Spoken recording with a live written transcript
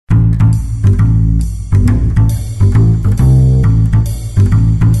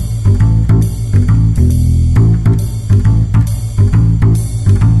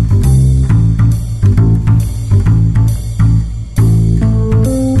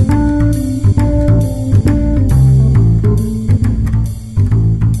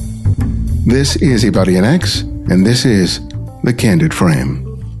This is Ibarian X, and this is The Candid Frame.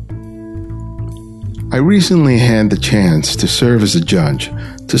 I recently had the chance to serve as a judge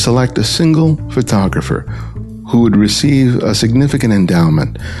to select a single photographer who would receive a significant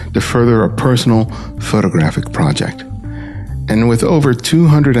endowment to further a personal photographic project. And with over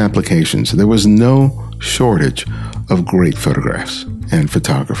 200 applications, there was no shortage of great photographs and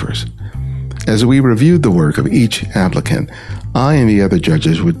photographers. As we reviewed the work of each applicant, I and the other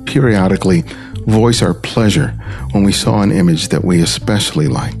judges would periodically voice our pleasure when we saw an image that we especially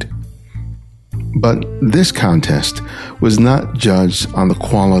liked. But this contest was not judged on the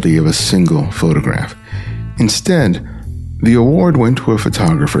quality of a single photograph. Instead, the award went to a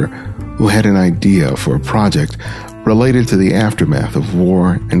photographer who had an idea for a project related to the aftermath of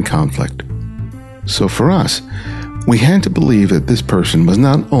war and conflict. So for us, we had to believe that this person was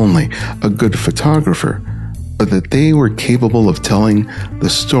not only a good photographer, but that they were capable of telling the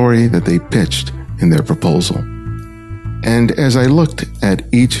story that they pitched in their proposal. And as I looked at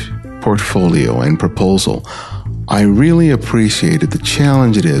each portfolio and proposal, I really appreciated the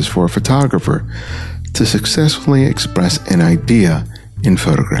challenge it is for a photographer to successfully express an idea in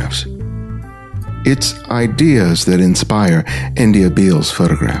photographs. It's ideas that inspire Endia Beale's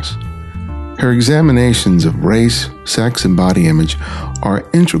photographs. Her examinations of race, sex, and body image are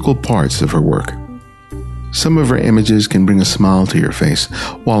integral parts of her work. Some of her images can bring a smile to your face,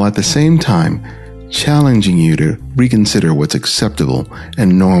 while at the same time challenging you to reconsider what's acceptable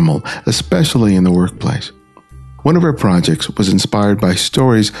and normal, especially in the workplace. One of her projects was inspired by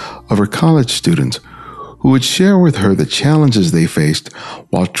stories of her college students who would share with her the challenges they faced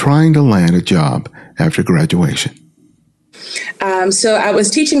while trying to land a job after graduation. So I was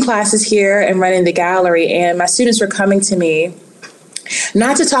teaching classes here and running the gallery, and my students were coming to me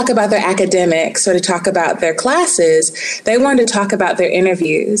not to talk about their academics or to talk about their classes. They wanted to talk about their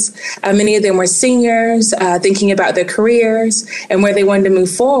interviews. Many of them were seniors thinking about their careers and where they wanted to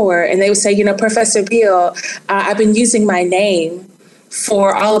move forward. And they would say, Professor Beale, I've been using my name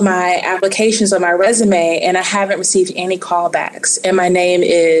for all of my applications on my resume, and I haven't received any callbacks. And my name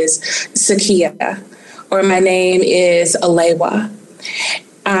is Sakia, or my name is Alewa.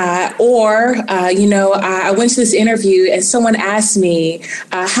 I went to this interview and someone asked me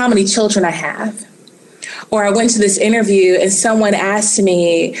how many children I have. Or I went to this interview and someone asked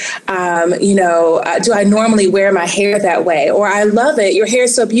me, do I normally wear my hair that way? Or I love it. Your hair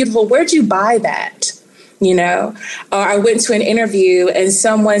is so beautiful. Where'd you buy that? Or I went to an interview and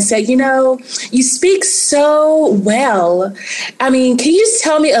someone said, you speak so well. I mean, can you just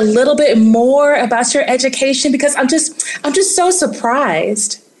tell me a little bit more about your education? Because I'm just so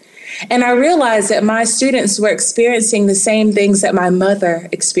surprised. And I realized that my students were experiencing the same things that my mother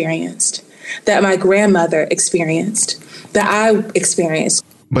experienced, that my grandmother experienced, that I experienced.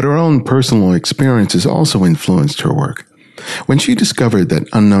 But her own personal experiences also influenced her work. When she discovered that,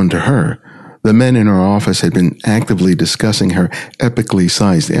 unknown to her, the men in her office had been actively discussing her epically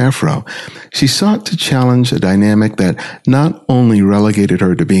sized afro, she sought to challenge a dynamic that not only relegated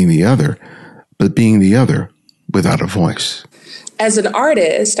her to being the other, but being the other without a voice. As an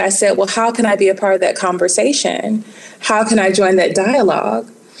artist, I said, well, how can I be a part of that conversation? How can I join that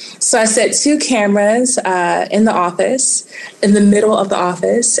dialogue? So I set 2 cameras in the office, in the middle of the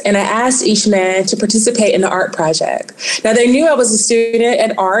office, and I asked each man to participate in the art project. Now, they knew I was a student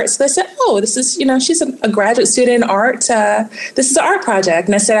at art, so they said, this is, she's a graduate student in art. This is an art project.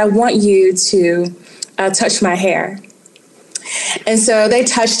 And I said, I want you to touch my hair. And so they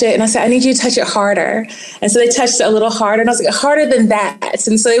touched it, and I said, I need you to touch it harder. And so they touched it a little harder, and I was like, harder than that.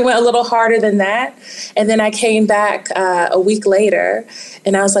 And so they went a little harder than that. And then I came back a week later,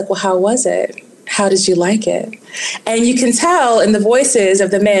 and I was like, well, how was it? How did you like it? And you can tell in the voices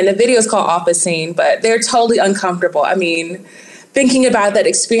of the men, the video is called Office Scene, but they're totally uncomfortable. I mean, thinking about that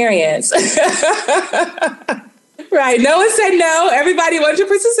experience. Right. No one said no. Everybody wanted to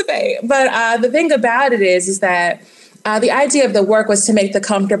participate. But the thing about it is that the idea of the work was to make the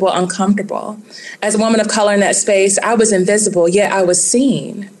comfortable uncomfortable. As a woman of color in that space, I was invisible, yet I was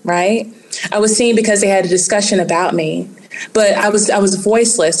seen, right? I was seen because they had a discussion about me, but I was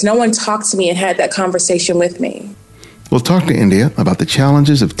voiceless. No one talked to me and had that conversation with me. We'll talk to Endia about the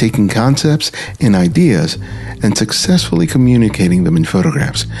challenges of taking concepts and ideas and successfully communicating them in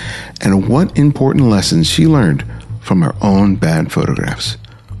photographs, and what important lessons she learned from her own bad photographs.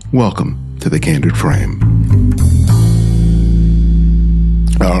 Welcome to The Candid Frame.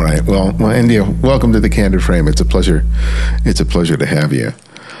 All right. Well, Endia, welcome to The Candid Frame. It's a pleasure to have you.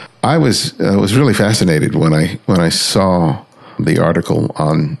 I was really fascinated when I saw the article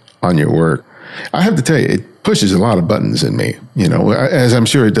on your work. I have to tell you, it pushes a lot of buttons in me, as I'm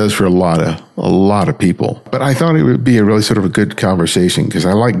sure it does for a lot of people. But I thought it would be a really sort of a good conversation because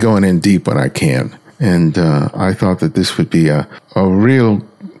I like going in deep when I can. And I thought that this would be a real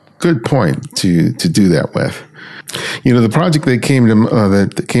good point to do that with. The project that came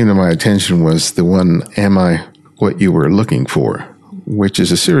to my attention was the one, Am I What You Were Looking For?, which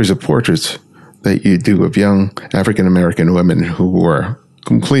is a series of portraits that you do of young African-American women who are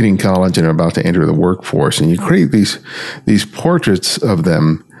completing college and are about to enter the workforce. And you create these portraits of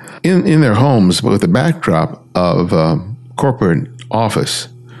them in their homes with a backdrop of corporate office.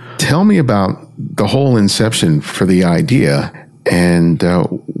 Tell me about the whole inception for the idea and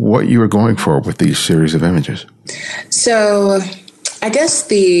what you were going for with these series of images. So I guess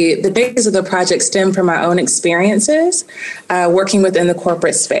the basis of the project stemmed from my own experiences working within the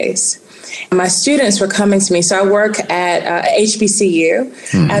corporate space. My students were coming to me. So I work at HBCU.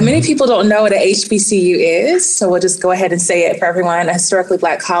 Mm-hmm. Many people don't know what a HBCU is, so we'll just go ahead and say it for everyone, a historically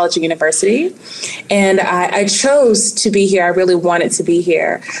Black college or university. And I chose to be here. I really wanted to be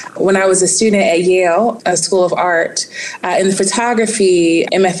here. When I was a student at Yale School of Art, in the photography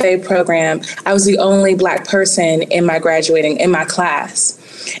MFA program, I was the only Black person in my class.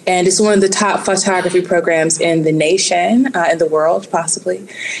 And it's one of the top photography programs in the nation, in the world, possibly.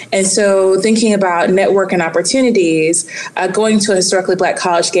 And so thinking about network and opportunities, going to a historically Black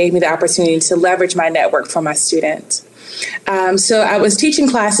college gave me the opportunity to leverage my network for my students. So I was teaching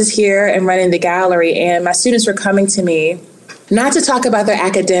classes here and running the gallery, and my students were coming to me not to talk about their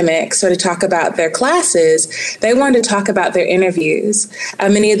academics or to talk about their classes. They wanted to talk about their interviews.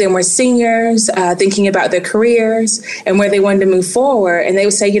 Many of them were seniors, thinking about their careers and where they wanted to move forward. And they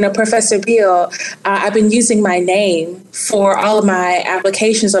would say, Professor Beale, I've been using my name for all of my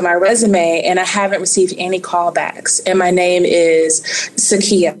applications on my resume, and I haven't received any callbacks. And my name is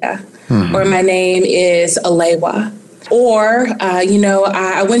Sakia, or my name is Alewa. Or,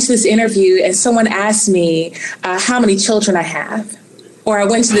 I went to this interview and someone asked me how many children I have. Or I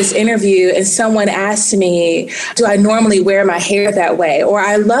went to this interview and someone asked me, do I normally wear my hair that way? Or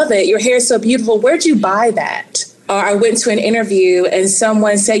I love it. Your hair is so beautiful. Where'd you buy that? Or I went to an interview and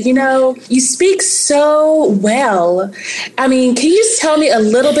someone said, you speak so well. I mean, can you just tell me a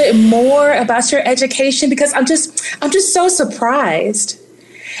little bit more about your education? Because I'm just so surprised.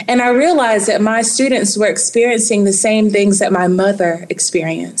 And I realized that my students were experiencing the same things that my mother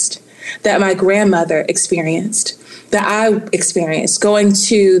experienced, that my grandmother experienced, that I experienced, going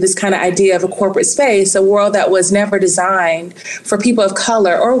to this kind of idea of a corporate space, a world that was never designed for people of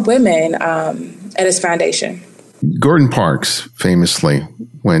color or women at its foundation. Gordon Parks, famously,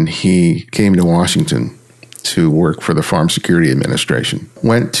 when he came to Washington to work for the Farm Security Administration,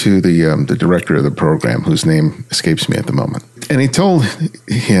 went to the director of the program, whose name escapes me at the moment. And he told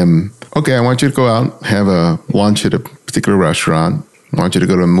him, okay, I want you to go out, have a lunch at a particular restaurant. I want you to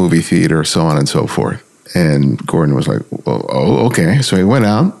go to a movie theater, so on and so forth. And Gordon was like, oh, okay. So he went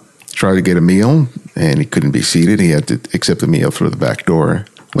out, tried to get a meal, and he couldn't be seated. He had to accept the meal through the back door.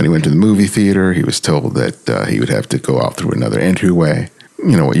 When he went to the movie theater, he was told that he would have to go out through another entryway.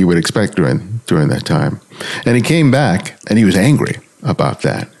 What you would expect during that time. And he came back and he was angry about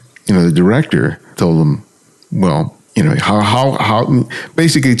that. The director told him, well, how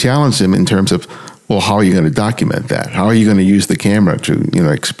basically challenged him in terms of, well, how are you going to document that? How are you going to use the camera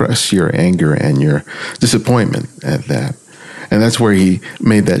to, express your anger and your disappointment at that? And that's where he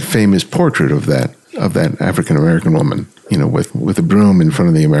made that famous portrait of that African-American woman, with a broom in front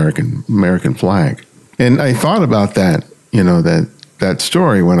of the American flag. And I thought about that, that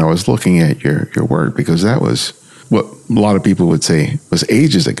story when I was looking at your work, because that was what a lot of people would say was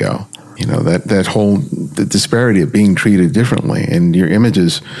ages ago. That whole the disparity of being treated differently, and your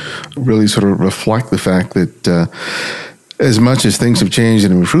images really sort of reflect the fact that as much as things have changed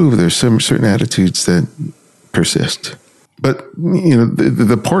and improved, there's some certain attitudes that persist. But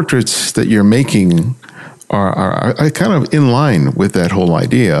the portraits that you're making are kind of in line with that whole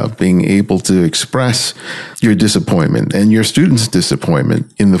idea of being able to express your disappointment and your students'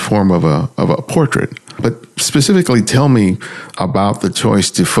 disappointment in the form of a portrait. But specifically, tell me about the choice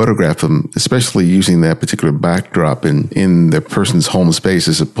to photograph them, especially using that particular backdrop in the person's home space,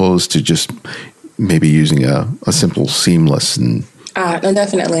 as opposed to just maybe using a simple seamless and No,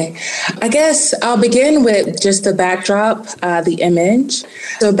 definitely. I guess I'll begin with just the backdrop, the image.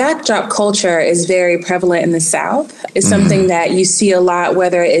 So backdrop culture is very prevalent in the South. It's something that you see a lot,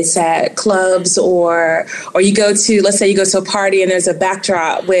 whether it's at clubs or you go to, let's say you go to a party and there's a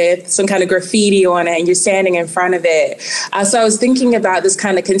backdrop with some kind of graffiti on it and you're standing in front of it. So I was thinking about this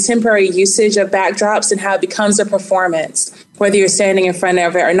kind of contemporary usage of backdrops and how it becomes a performance. whether you're standing in front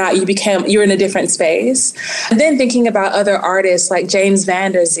of it or not, you're in a different space. And then thinking about other artists like James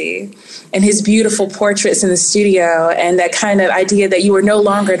Van Der Zee and his beautiful portraits in the studio, and that kind of idea that you were no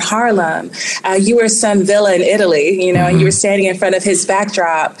longer in Harlem. You were some villa in Italy, and you were standing in front of his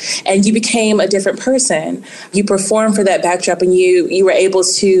backdrop, and you became a different person. You performed for that backdrop, and you were able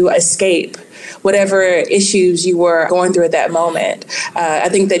to escape whatever issues you were going through at that moment. I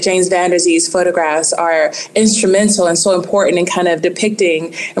think that James Van Der Zee's photographs are instrumental and so important in kind of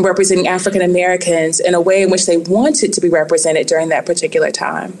depicting and representing African Americans in a way in which they wanted to be represented during that particular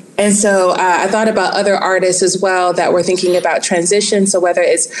time. And so I thought about other artists as well that were thinking about transition. So whether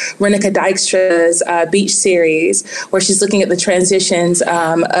it's Renika Dijkstra's Beach series, where she's looking at the transitions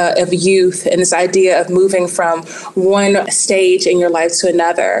of youth and this idea of moving from one stage in your life to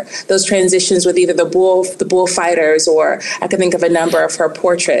another, those transitions with either the bullfighters, or I could think of a number of her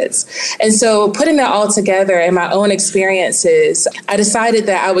portraits. And so putting that all together in my own experiences, I decided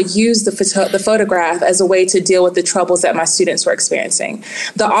that I would use the photograph as a way to deal with the troubles that my students were experiencing.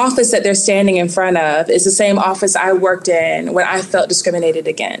 The office that they're standing in front of is the same office I worked in when I felt discriminated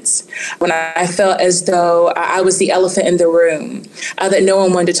against, when I felt as though I was the elephant in the room, that no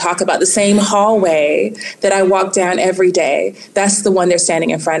one wanted to talk about. The same hallway that I walk down every day, that's the one they're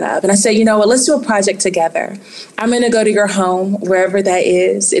standing in front of. And I said, let's do a project together. I'm going to go to your home, wherever that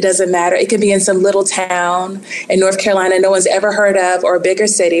is. It doesn't matter. It could be in some little town in North Carolina no one's ever heard of, or a bigger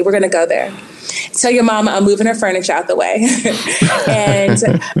city. We're going to go there. Tell your mama I'm moving her furniture out the way. And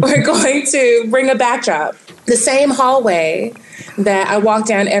we're going to bring a backdrop. The same hallway that I walk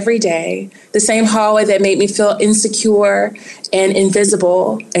down every day, the same hallway that made me feel insecure and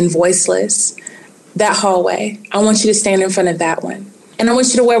invisible and voiceless, that hallway, I want you to stand in front of that one. And I want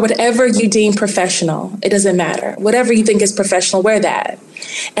you to wear whatever you deem professional. It doesn't matter. Whatever you think is professional, wear that.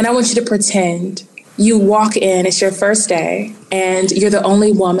 And I want you to pretend you walk in, it's your first day, and you're the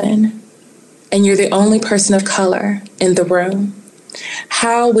only woman, and you're the only person of color in the room.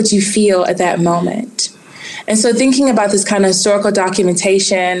 How would you feel at that moment? And so thinking about this kind of historical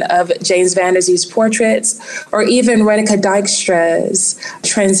documentation of James Van Der Zee's portraits, or even Renika Dijkstra's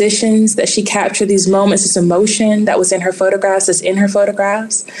transitions that she captured, these moments, this emotion that was in her photographs,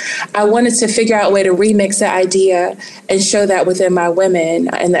 I wanted to figure out a way to remix that idea and show that within my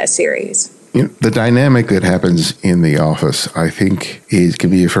women in that series. The dynamic that happens in the office, I think, can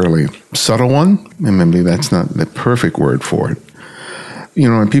be a fairly subtle one, and maybe that's not the perfect word for it.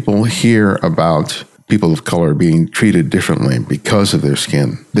 When people hear about people of color being treated differently because of their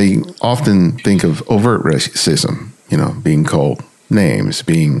skin, they often think of overt racism, being called names,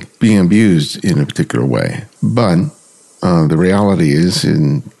 being abused in a particular way. But the reality is,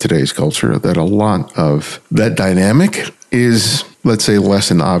 in today's culture, that a lot of that dynamic is, let's say, less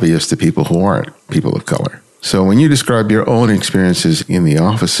than obvious to people who aren't people of color. So when you describe your own experiences in the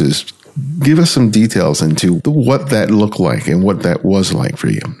offices, give us some details into what that looked like and what that was like for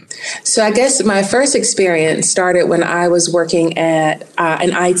you. So I guess my first experience started when I was working at in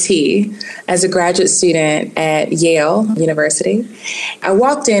IT as a graduate student at Yale University. I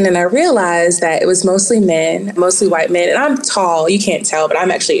walked in and I realized that it was mostly men, mostly white men. And I'm tall. You can't tell, but I'm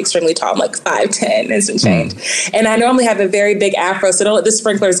actually extremely tall. I'm like 5'10" and some change. And I normally have a very big afro, so don't let the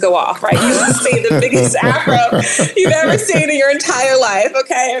sprinklers go off, right? You will see the biggest afro you've ever seen in your entire life,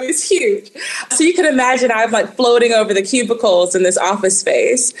 okay? I mean, it's huge. So you can imagine I'm like floating over the cubicles in this office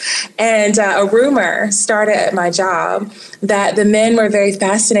space. And a rumor started at my job that the men were very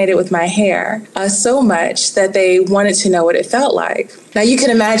fascinated with my hair, so much that they wanted to know what it felt like. Now, you can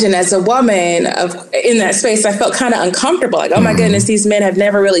imagine as a woman in that space, I felt kind of uncomfortable. Like, oh, my goodness, these men have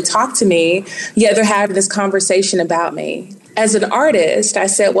never really talked to me, yet they're having this conversation about me. As an artist, I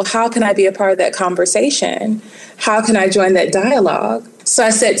said, well, how can I be a part of that conversation? How can I join that dialogue? So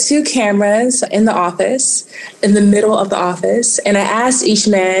I set 2 cameras in the office, in the middle of the office, and I asked each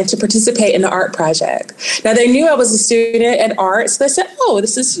man to participate in the art project. Now, they knew I was a student at art, so they said, oh,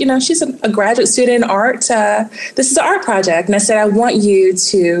 this is, she's a graduate student in art. This is an art project. And I said, I want you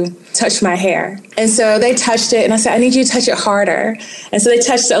to touch my hair. And so they touched it, and I said, I need you to touch it harder. And so they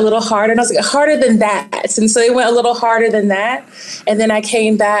touched it a little harder, and I was like, harder than that. And so they went a little harder than that. And then I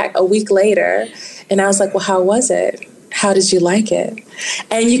came back a week later, and I was like, well, how was it? How did you like it?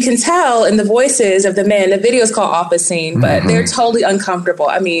 And you can tell in the voices of the men, the video is called Office Scene, but they're totally uncomfortable.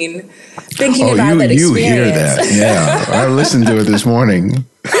 I mean, thinking about that experience. You hear that. Yeah. I listened to it this morning.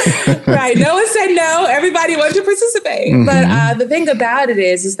 Right. No one said no. Everybody wanted to participate. But the thing about it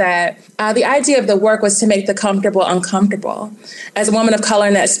is that the idea of the work was to make the comfortable uncomfortable. As a woman of color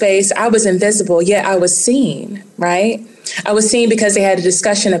in that space, I was invisible, yet I was seen, right? I was seen because they had a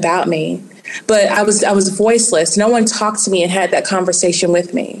discussion about me. but I was voiceless. No one talked to me and had that conversation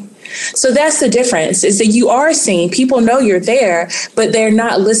with me. So that's the difference, is that you are seen. People know you're there, but they're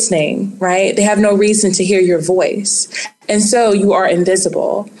not listening, right? They have no reason to hear your voice. And so you are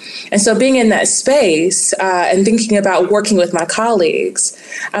invisible. And so being in that space and thinking about working with my colleagues,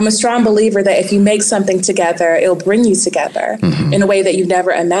 I'm a strong believer that if you make something together, it'll bring you together in a way that you've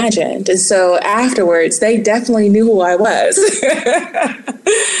never imagined. And so afterwards, they definitely knew who I was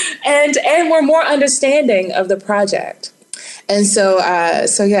and were more understanding of the project. And so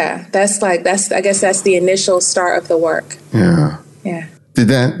yeah, I guess that's the initial start of the work. Yeah. Yeah. Did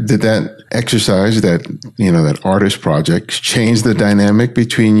that exercise, that artist project, change the dynamic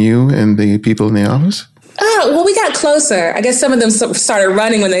between you and the people in the office? Well, we got closer. I guess some of them started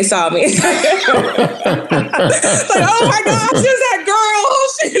running when they saw me. Like, oh my gosh, there's that girl.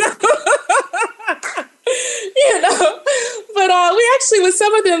 But we actually, with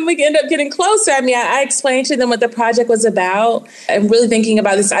some of them, we ended up getting closer. I mean, I explained to them what the project was about and really thinking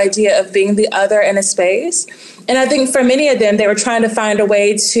about this idea of being the other in a space. And I think for many of them, they were trying to find a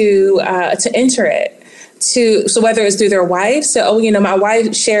way to enter it. So whether it's through their wife, my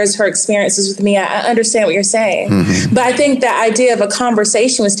wife shares her experiences with me. I understand what you're saying. Mm-hmm. But I think the idea of a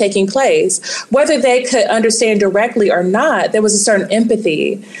conversation was taking place. Whether they could understand directly or not, there was a certain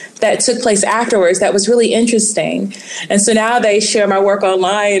empathy that took place afterwards that was really interesting. And so now they share my work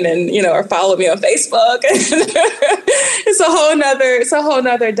online and, or follow me on Facebook. It's a whole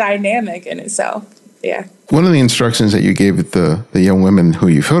nother dynamic in itself. Yeah. One of the instructions that you gave the young women who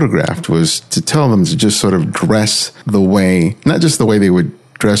you photographed was to tell them to just sort of dress the way, not just the way they would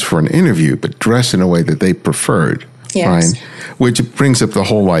dress for an interview, but dress in a way that they preferred. Yes. Right? Which brings up the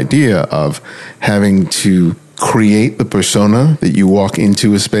whole idea of having to create the persona that you walk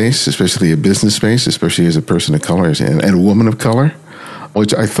into a space, especially a business space, especially as a person of color and a woman of color,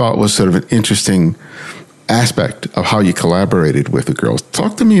 which I thought was sort of an interesting aspect of how you collaborated with the girls.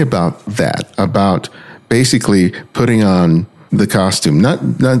 Talk to me about that, about basically putting on the costume, not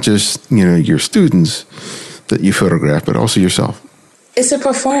just, your students that you photograph, but also yourself. It's a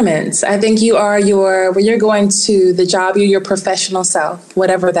performance. I think when you're going to the job, you're your professional self,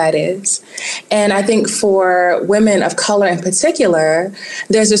 whatever that is. And I think for women of color in particular,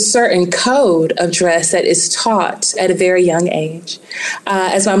 there's a certain code of dress that is taught at a very young age.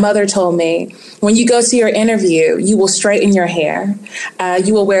 As my mother told me, when you go to your interview, you will straighten your hair.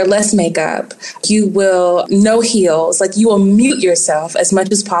 You will wear less makeup. You will no heels. Like, you will mute yourself as much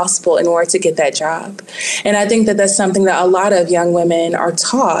as possible in order to get that job. And I think that that's something that a lot of young women are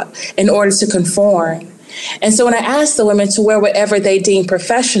taught in order to conform. And so when I asked the women to wear whatever they deem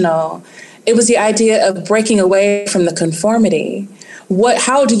professional, it was the idea of breaking away from the conformity.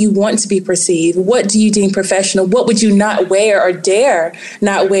 How do you want to be perceived? What do you deem professional? What would you not wear or dare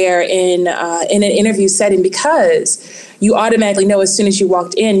not wear in an interview setting? Because you automatically know as soon as you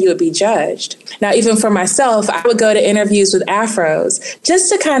walked in, you would be judged. Now, even for myself, I would go to interviews with afros just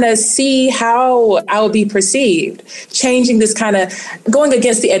to kind of see how I would be perceived, changing this kind of, going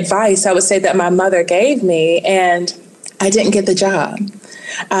against the advice I would say that my mother gave me, and I didn't get the job.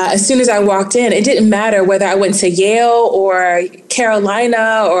 As soon as I walked in, it didn't matter whether I went to Yale or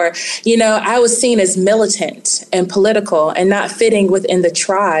Carolina or, I was seen as militant and political and not fitting within the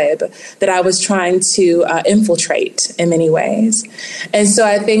tribe that I was trying to infiltrate in many ways. And so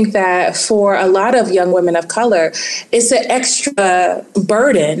I think that for a lot of young women of color, it's an extra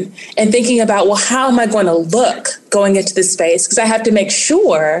burden in thinking about, well, how am I going to look going into this space? Because I have to make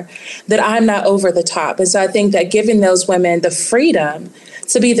sure that I'm not over the top. And so I think that giving those women the freedom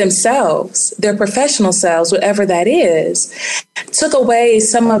to be themselves, their professional selves, whatever that is, took away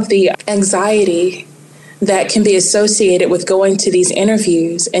some of the anxiety that can be associated with going to these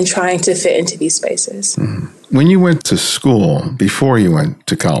interviews and trying to fit into these spaces. Mm-hmm. When you went to school, before you went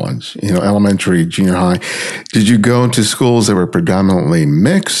to college, elementary, junior high, did you go to schools that were predominantly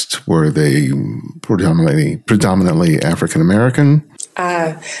mixed? Were they predominantly African-American?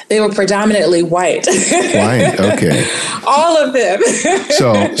 They were predominantly white. White, okay. All of them.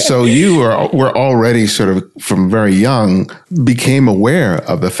 So you were already sort of from very young became aware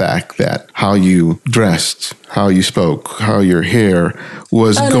of the fact that how you dressed, how you spoke, how your hair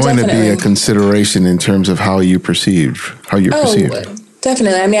was going to be a consideration in terms of how you're perceived.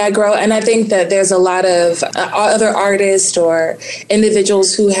 Definitely. I mean, and I think that there's a lot of other artists or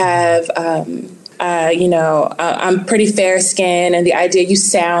individuals who have I'm pretty fair skinned, and the idea you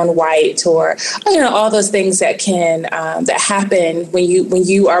sound white, or, all those things that can, that happen when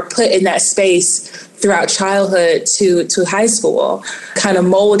you are put in that space throughout childhood to high school, kind of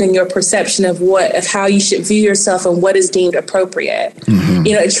molding your perception of how you should view yourself and what is deemed appropriate. Mm-hmm.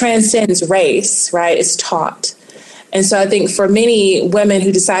 It transcends race, right? It's taught. And so I think for many women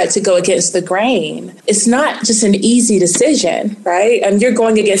who decide to go against the grain, it's not just an easy decision, right? And you're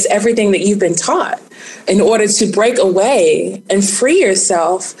going against everything that you've been taught in order to break away and free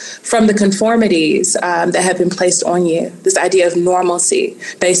yourself from the conformities that have been placed on you. This idea of normalcy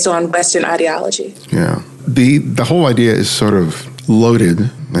based on Western ideology. Yeah. The whole idea is sort of loaded,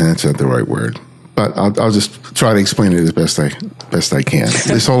 and that's not the right word, but I'll just try to explain it as best I can.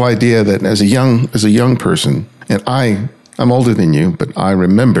 This whole idea that as a young person, and I'm older than you, but I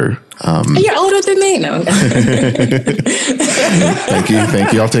remember. You're older than me, no. Thank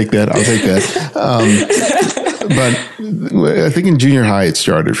you. I'll take that. But I think in junior high it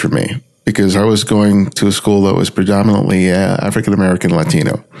started for me, because I was going to a school that was predominantly African American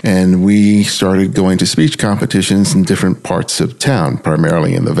Latino, and we started going to speech competitions in different parts of town,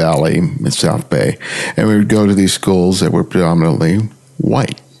 primarily in the Valley, in South Bay, and we would go to these schools that were predominantly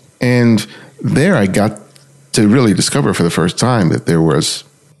white, and there I got to really discover for the first time that there was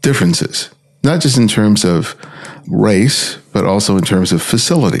differences, not just in terms of race, but also in terms of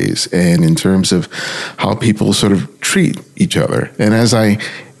facilities and in terms of how people sort of treat each other. And as I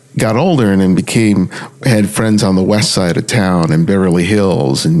got older and then had friends on the west side of town in Beverly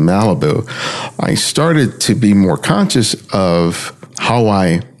Hills and Malibu, I started to be more conscious of how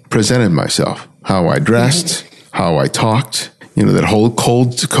I presented myself, how I dressed, how I talked. That whole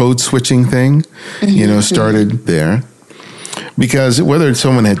code switching thing, started there. Because whether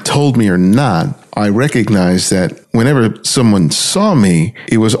someone had told me or not, I recognized that whenever someone saw me,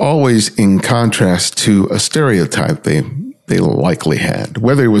 it was always in contrast to a stereotype they likely had,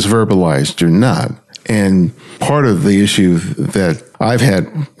 whether it was verbalized or not. And part of the issue that I've had,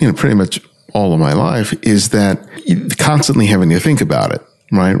 pretty much all of my life is that constantly having to think about it.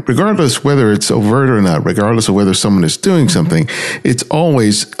 Right? Regardless whether it's overt or not, regardless of whether someone is doing something, it's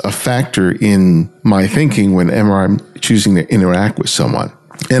always a factor in my thinking whenever I'm choosing to interact with someone.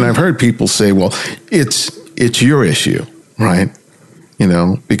 And I've heard people say, well, it's your issue, right?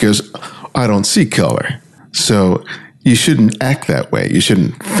 Because I don't see color. So you shouldn't act that way. You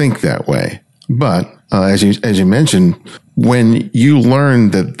shouldn't think that way. But as you mentioned, when you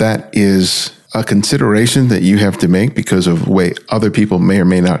learn that is a consideration that you have to make because of the way other people may or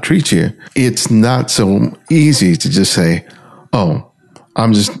may not treat you, it's not so easy to just say, oh,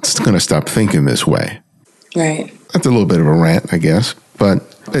 I'm just going to stop thinking this way. Right. That's a little bit of a rant, I guess, but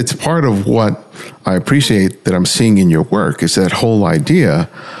it's part of what I appreciate that I'm seeing in your work is that whole idea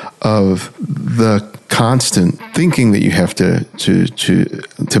of the constant thinking that you have to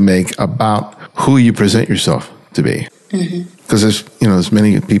make about who you present yourself to be. Because there's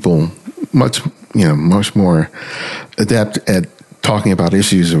many people much more adept at talking about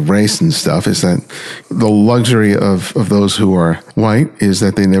issues of race and stuff, is that the luxury of those who are white is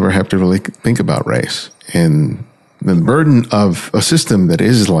that they never have to really think about race. And the burden of a system that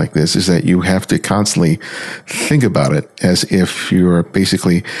is like this is that you have to constantly think about it as if you're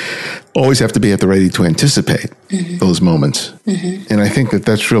basically always have to be at the ready to anticipate those moments. And I think that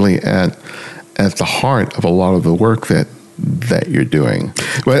that's really at the heart of a lot of the work that you're doing.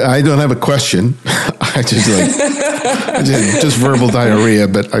 But I don't have a question. I just verbal diarrhea,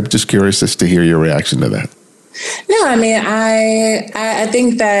 but I'm just curious as to hear your reaction to that. No, I mean, I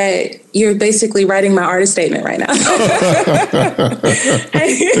think that you're basically writing my artist statement right now.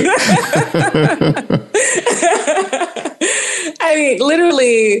 I mean,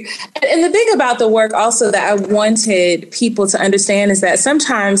 literally. And the thing about the work also that I wanted people to understand is that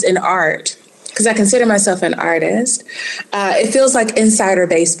sometimes in art, because I consider myself an artist, it feels like insider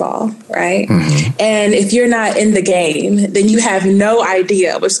baseball, right? And if you're not in the game, then you have no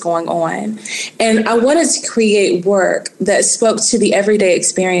idea what's going on. And I wanted to create work that spoke to the everyday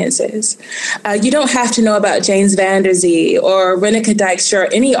experiences. You don't have to know about James Van Der Zee or Renika Dijkstra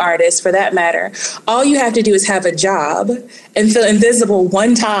or any artist for that matter. All you have to do is have a job and feel invisible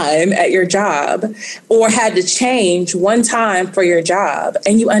one time at your job, or had to change one time for your job,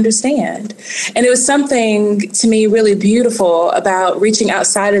 and you understand. And it was something to me really beautiful about reaching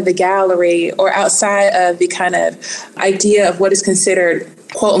outside of the gallery or outside of the kind of idea of what is considered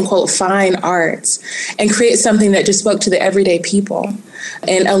quote unquote fine arts and create something that just spoke to the everyday people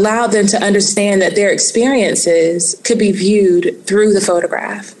and allowed them to understand that their experiences could be viewed through the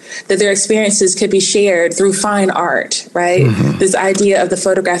photograph, that their experiences could be shared through fine art, right? Mm-hmm. This idea of the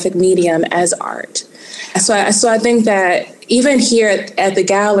photographic medium as art. So I think that even here at the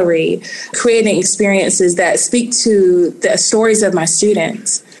gallery, creating experiences that speak to the stories of my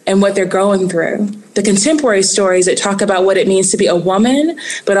students and what they're going through, the contemporary stories that talk about what it means to be a woman,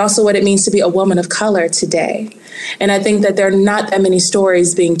 but also what it means to be a woman of color today. And I think that there are not that many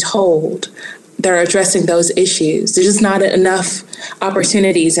stories being told that are addressing those issues. There's just not enough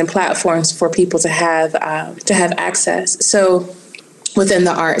opportunities and platforms for people to have access. So within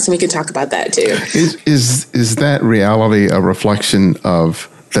the arts, and we can talk about that too. Is that reality a reflection of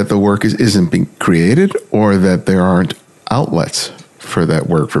that the work isn't being created, or that there aren't outlets for that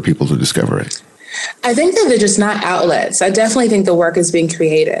work for people to discover it? I think that they're just not outlets. I definitely think the work is being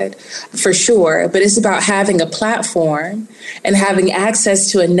created, for sure, but it's about having a platform and having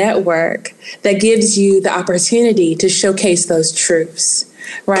access to a network that gives you the opportunity to showcase those truths.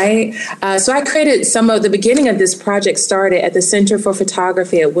 Right. So I created the beginning of this project started at the Center for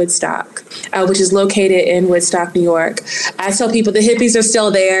Photography at Woodstock, which is located in Woodstock, New York. I tell people the hippies are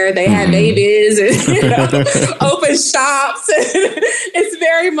still there. They had babies and, open shops. It's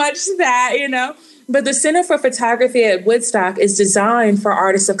very much that, But the Center for Photography at Woodstock is designed for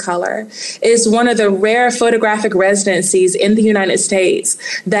artists of color. It's one of the rare photographic residencies in the United States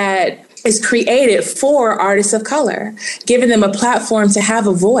that is created for artists of color, giving them a platform to have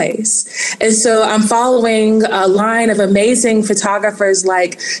a voice. And so I'm following a line of amazing photographers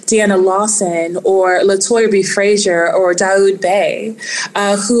like Deanna Lawson or LaToya B. Frazier or Daoud Bey,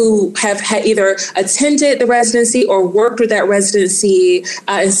 who have either attended the residency or worked with that residency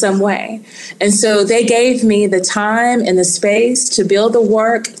in some way. And so they gave me the time and the space to build the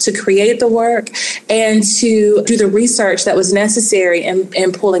work, to create the work, and to do the research that was necessary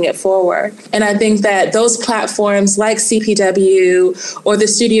in pulling it forward. And I think that those platforms like CPW or the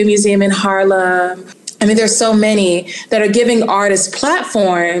Studio Museum in Harlem, there's so many that are giving artists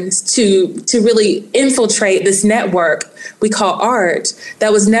platforms to really infiltrate this network we call art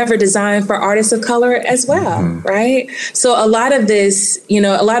that was never designed for artists of color as well, right? So a lot of this, a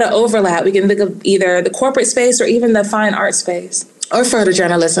lot of overlap. We can think of either the corporate space or even the fine art space or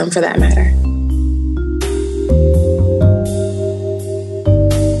photojournalism for that matter.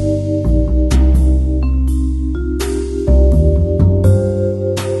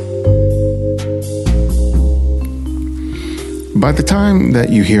 By the time that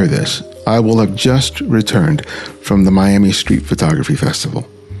you hear this, I will have just returned from the Miami Street Photography Festival.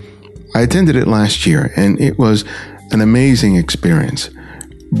 I attended it last year, and it was an amazing experience,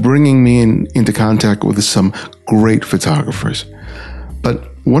 bringing me into contact with some great photographers.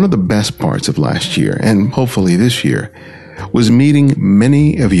 But one of the best parts of last year, and hopefully this year, was meeting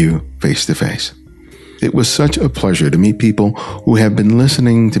many of you face to face. It was such a pleasure to meet people who have been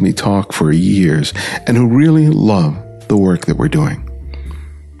listening to me talk for years and who really love the work that we're doing.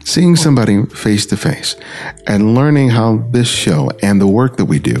 Seeing somebody face to face and learning how this show and the work that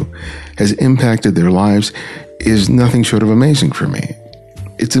we do has impacted their lives is nothing short of amazing for me.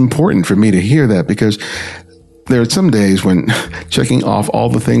 It's important for me to hear that because there are some days when checking off all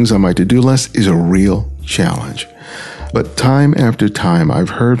the things on my to-do list is a real challenge. But time after time, I've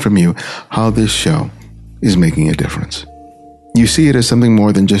heard from you how this show is making a difference. You see it as something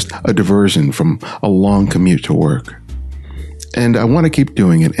more than just a diversion from a long commute to work. And I want to keep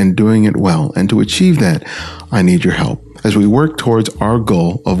doing it and doing it well. And to achieve that, I need your help as we work towards our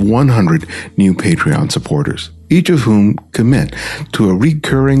goal of 100 new Patreon supporters, each of whom commit to a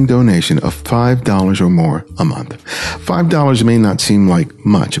recurring donation of $5 or more a month. $5 may not seem like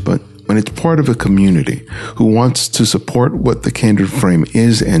much, but when it's part of a community who wants to support what the Candid Frame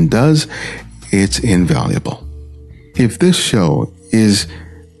is and does, it's invaluable. If this show is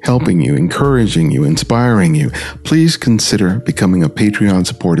helping you, encouraging you, inspiring you, please consider becoming a Patreon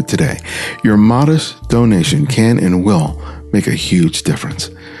supporter today. Your modest donation can and will make a huge difference.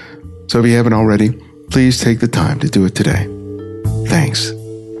 So if you haven't already, please take the time to do it today. Thanks.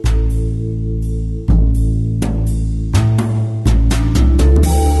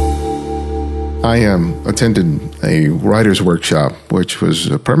 I attended a writer's workshop, which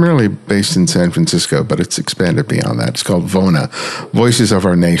was primarily based in San Francisco, but it's expanded beyond that. It's called VONA, Voices of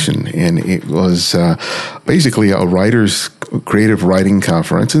Our Nation. And it was basically a writer's creative writing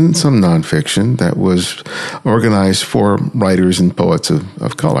conference and some nonfiction that was organized for writers and poets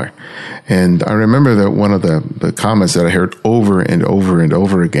of color. And I remember that one of the comments that I heard over and over and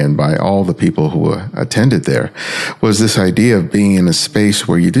over again by all the people who attended there was this idea of being in a space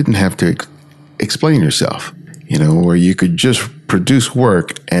where you didn't have to explain yourself, where you could just produce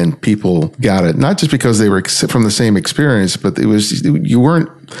work and people got it, not just because they were from the same experience, but you weren't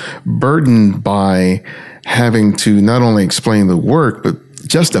burdened by having to not only explain the work, but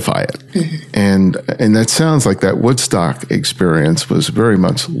justify it. Mm-hmm. And that sounds like that Woodstock experience was very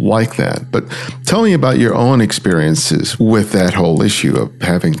much like that. But tell me about your own experiences with that whole issue of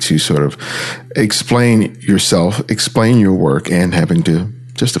having to sort of explain yourself, explain your work, and having to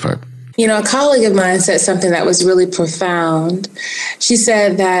justify it. A colleague of mine said something that was really profound. She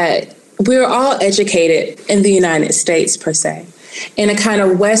said that we're all educated in the United States, per se, in a kind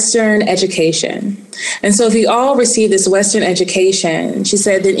of Western education. And so if we all receive this Western education, she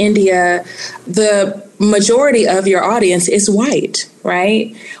said that India, the majority of your audience is white,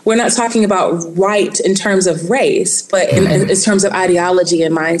 right? We're not talking about white in terms of race, but in terms of ideology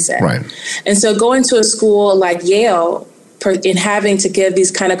and mindset. Right. And so going to a school like Yale, in having to give these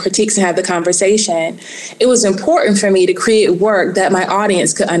kind of critiques and have the conversation, it was important for me to create work that my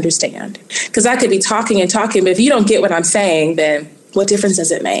audience could understand. Because I could be talking, but if you don't get what I'm saying, then what difference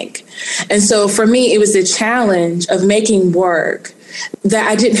does it make? And so for me, it was the challenge of making work that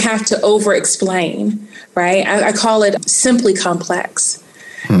I didn't have to over-explain, right? I call it simply complex.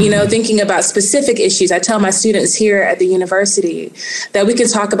 Thinking about specific issues. I tell my students here at the university that we can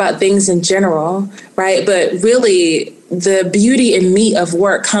talk about things in general, right? But really, the beauty and meat of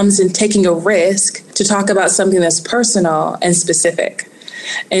work comes in taking a risk to talk about something that's personal and specific.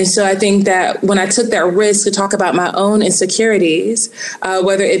 And so I think that when I took that risk to talk about my own insecurities,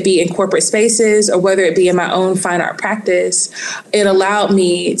 whether it be in corporate spaces or whether it be in my own fine art practice, it allowed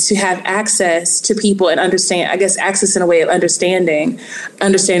me to have access to people and access in a way of understanding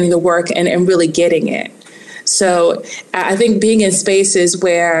the work and really getting it. So I think being in spaces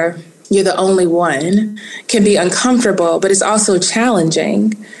where you're the only one can be uncomfortable, but it's also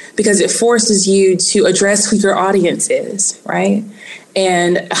challenging because it forces you to address who your audience is, right?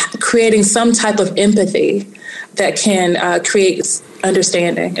 And creating some type of empathy that can create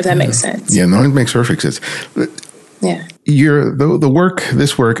understanding, if that makes sense. Yeah, no, it makes perfect sense. Yeah.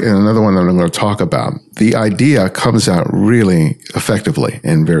 This work, and another one that I'm going to talk about, the idea comes out really effectively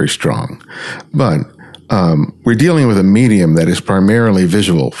and very strong. But we're dealing with a medium that is primarily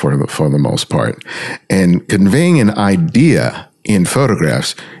visual for the most part. And conveying an idea in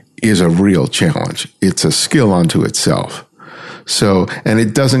photographs is a real challenge. It's a skill unto itself. So, and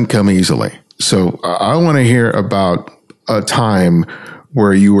it doesn't come easily. So I want to hear about a time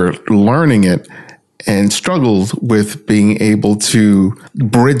where you were learning it and struggled with being able to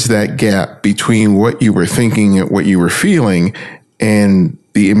bridge that gap between what you were thinking and what you were feeling and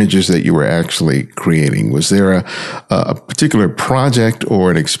the images that you were actually creating. Was there a particular project or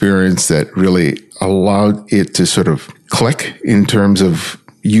an experience that really allowed it to sort of click in terms of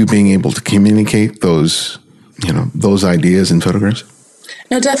you being able to communicate those ideas in photographs?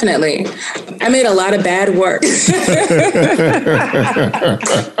 No, definitely. I made a lot of bad work.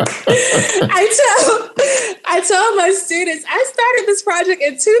 I tell my students, I started this project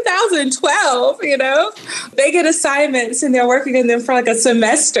in 2012, They get assignments and they're working on them for like a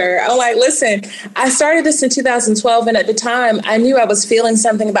semester. I'm like, listen, I started this in 2012. And at the time I knew I was feeling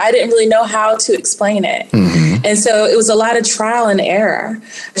something, but I didn't really know how to explain it. Mm-hmm. And so it was a lot of trial and error,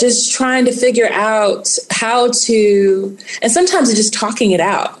 just trying to figure out how to, and sometimes it's just talking it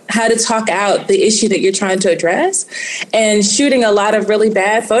out, how to talk out the issue that you're trying to address, and shooting a lot of really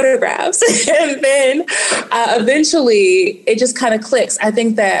bad photographs. And then eventually it just kind of clicks. I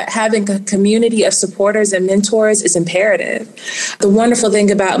think that having a community of supporters and mentors is imperative. The wonderful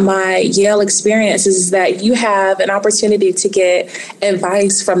thing about my Yale experience is that you have an opportunity to get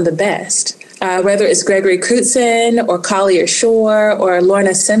advice from the best. Whether it's Gregory Crutzen or Collier Shore or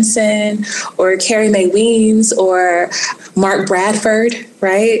Lorna Simpson or Carrie Weems or Mark Bradford,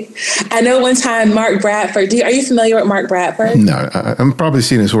 right? I know one time Mark Bradford, are you familiar with Mark Bradford? No, I'm probably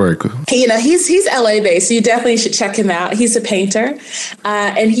seen his work. He's LA based, so you definitely should check him out. He's a painter,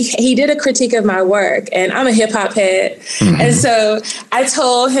 and he did a critique of my work, and I'm a hip hop head. Mm-hmm. And so I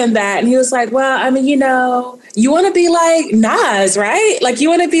told him that, and he was like, well, I mean, you want to be like Nas, right? Like, you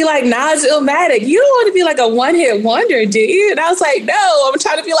want to be like Nas Illmatic. You don't want to be like a one-hit wonder, do you? And I was like, no, I'm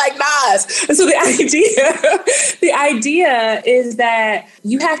trying to be like Nas. And so the idea is that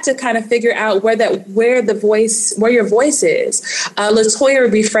you have to kind of figure out where your voice is.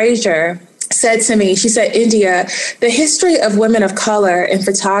 LaToya B. Frazier said to me, she said, Endia, the history of women of color in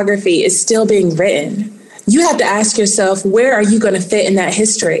photography is still being written. You have to ask yourself, where are you going to fit in that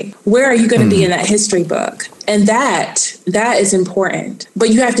history? Where are you going to be in that history book? And that is important. But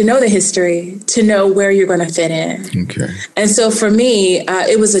you have to know the history to know where you're going to fit in. Okay. And so for me,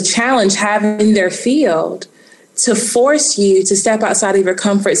 it was a challenge having their field to force you to step outside of your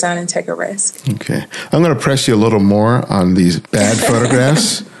comfort zone and take a risk. Okay. I'm going to press you a little more on these bad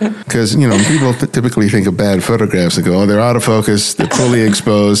photographs because, people typically think of bad photographs and go, oh, they're out of focus, they're fully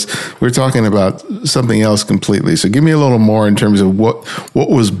exposed. We're talking about something else completely. So give me a little more in terms of what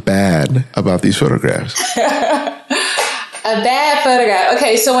was bad about these photographs. A bad photograph.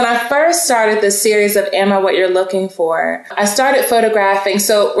 Okay, so when I first started this series of Am I What You're Looking For, I started photographing.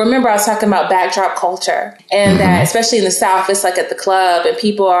 So remember, I was talking about backdrop culture, and that especially in the South, it's like at the club and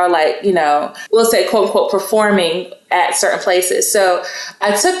people are like, we'll say, quote unquote, performing at certain places. So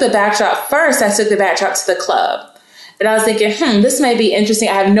I took the backdrop first. I took the backdrop to the club. And I was thinking, this may be interesting.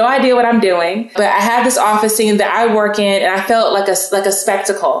 I have no idea what I'm doing, but I have this office scene that I work in, and I felt like a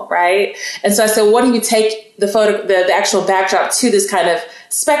spectacle, right? And so I said, what do you take the actual backdrop to this kind of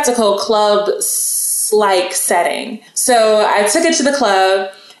spectacle club-like setting? So I took it to the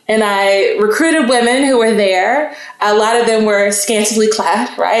club, and I recruited women who were there. A lot of them were scantily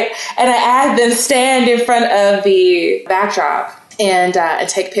clad, right? And I had them stand in front of the backdrop and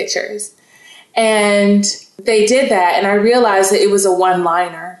take pictures. And they did that, and I realized that it was a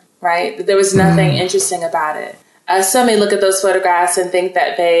one-liner, right? That there was nothing interesting about it. Some may look at those photographs and think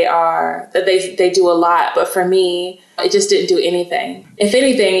that they do a lot, but for me, it just didn't do anything. If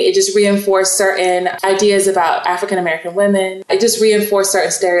anything, it just reinforced certain ideas about African-American women. It just reinforced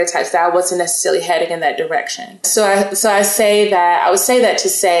certain stereotypes that I wasn't necessarily heading in that direction. So I would say that to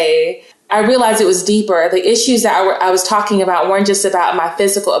say, I realized it was deeper. The issues that I was talking about weren't just about my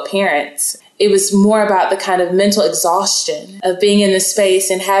physical appearance. It was more about the kind of mental exhaustion of being in the space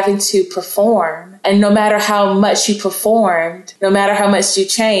and having to perform. And no matter how much you performed, no matter how much you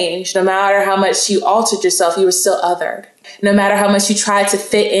changed, no matter how much you altered yourself, you were still othered. No matter how much you tried to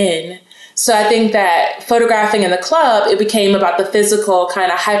fit in. So I think that photographing in the club, it became about the physical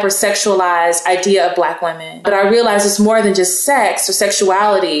kind of hypersexualized idea of Black women. But I realized it's more than just sex or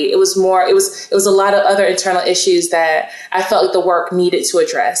sexuality. It was a lot of other internal issues that I felt like the work needed to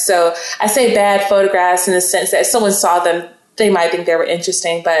address. So I say bad photographs in the sense that if someone saw them, they might think they were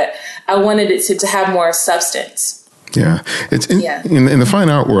interesting, but I wanted it to have more substance. Yeah. In the fine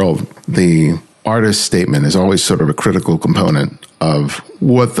art world, the artist statement is always sort of a critical component of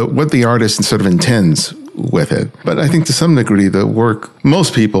what the artist sort of intends with it. But I think to some degree, the work,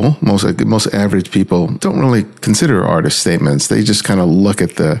 most average people don't really consider artist statements. They just kind of look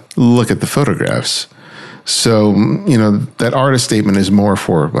at the photographs. So, that artist statement is more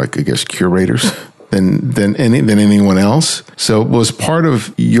for, like, I guess, curators than anyone else. So was part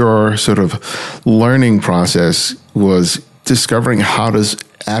of your sort of learning process was discovering how to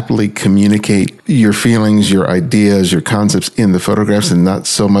aptly communicate your feelings, your ideas, your concepts in the photographs and not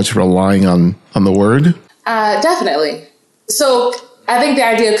so much relying on the word? Definitely. So I think the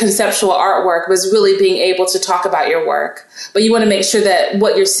idea of conceptual artwork was really being able to talk about your work, but you want to make sure that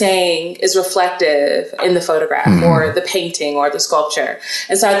what you're saying is reflective in the photograph or the painting or the sculpture.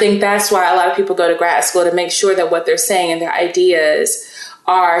 And so I think that's why a lot of people go to grad school, to make sure that what they're saying and their ideas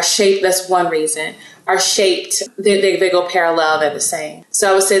are shaped. That's one reason. Are shaped, they go parallel, they're the same.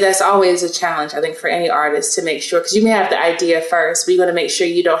 So I would say that's always a challenge, I think, for any artist to make sure, because you may have the idea first, but you got to make sure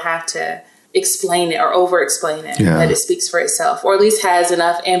you don't have to explain it or over-explain it, that it speaks for itself, or at least has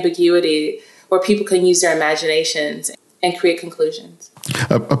enough ambiguity where people can use their imaginations and create conclusions.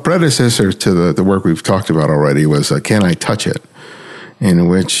 A predecessor to the work we've talked about already was Can I Touch It?, in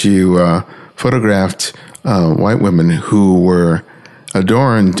which you photographed white women who were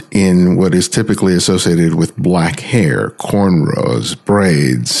adorned in what is typically associated with black hair, cornrows,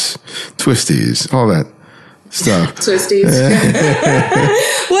 braids, twisties, all that stuff. Twisties.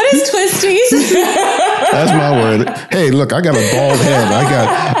 What is twisties? That's my word. Hey, look, I got a bald head.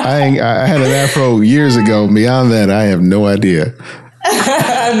 I had an afro years ago. Beyond that, I have no idea.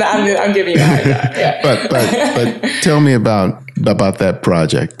 I'm giving you a hard time. Yeah. But tell me about that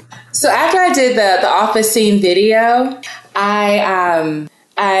project. So after I did the office scene video, I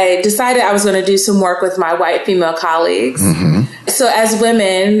decided I was going to do some work with my white female colleagues. Mm-hmm. So as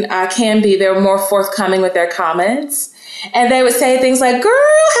women they're more forthcoming with their comments. And they would say things like, girl,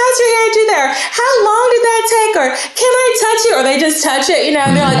 how's your hair do there? How long did that take? Or can I touch it? Or they just touch it,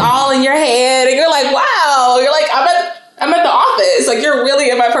 and they're like all in your head. And you're like, wow, you're like, I'm at the office. Like, you're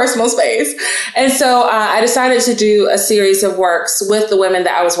really in my personal space. And so I decided to do a series of works with the women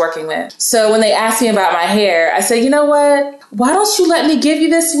that I was working with. So when they asked me about my hair, I said, you know what? Why don't you let me give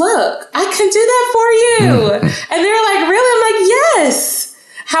you this look? I can do that for you. And they were like, really? I'm like, yes.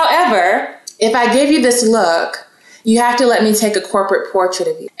 However, if I give you this look, you have to let me take a corporate portrait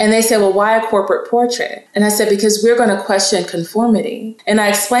of you. And they said, well, why a corporate portrait? And I said, because we're going to question conformity. And I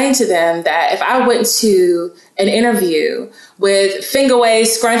explained to them that if I went to an interview with finger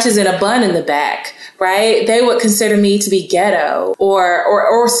waves, scrunches, and a bun in the back, right, they would consider me to be ghetto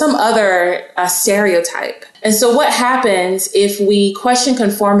or some other stereotype. And so what happens if we question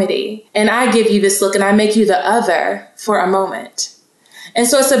conformity and I give you this look and I make you the other for a moment? And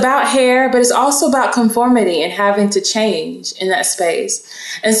so it's about hair, but it's also about conformity and having to change in that space.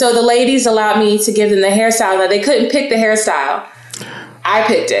 And so the ladies allowed me to give them the hairstyle that they couldn't pick the hairstyle. I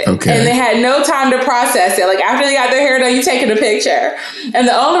picked it. Okay. And they had no time to process it. Like, after they got their hair done, you taking a picture. And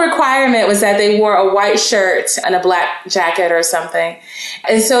the only requirement was that they wore a white shirt and a black jacket or something.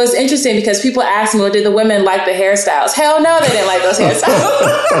 And so it's interesting because people ask me, well, did the women like the hairstyles? Hell no, they didn't like those hairstyles.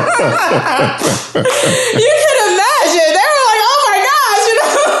 You can imagine. They were like, oh my gosh,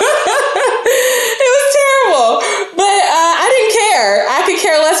 It was terrible. But I didn't care. I could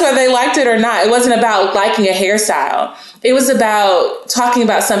care less whether they liked it or not. It wasn't about liking a hairstyle. It was about talking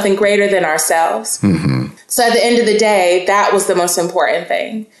about something greater than ourselves. Mm-hmm. So at the end of the day, that was the most important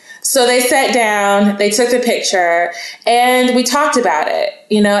thing. So they sat down, they took the picture, and we talked about it.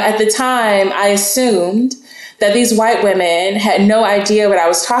 At the time, I assumed that these white women had no idea what I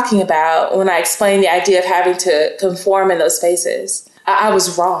was talking about when I explained the idea of having to conform in those spaces. I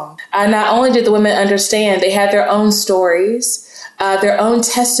was wrong. Not only did the women understand, they had their own stories, their own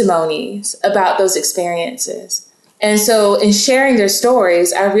testimonies about those experiences. And so in sharing their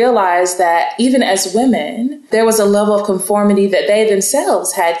stories, I realized that even as women, there was a level of conformity that they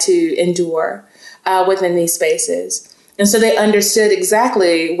themselves had to endure within these spaces. And so they understood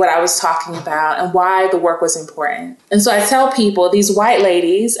exactly what I was talking about and why the work was important. And so I tell people these white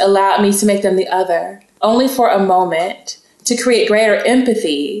ladies allowed me to make them the other, only for a moment, to create greater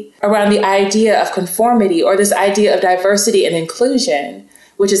empathy around the idea of conformity or this idea of diversity and inclusion,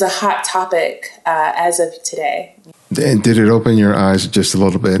 which is a hot topic as of today. And did it open your eyes just a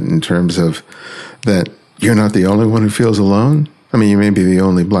little bit in terms of that you're not the only one who feels alone? I mean, you may be the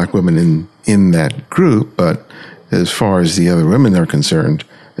only black woman in that group, but as far as the other women are concerned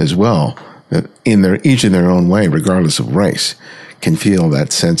as well, that each in their own way, regardless of race, can feel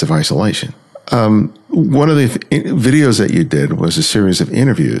that sense of isolation. One of the videos that you did was a series of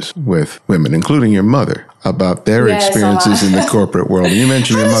interviews with women, including your mother, about their experiences in the corporate world. You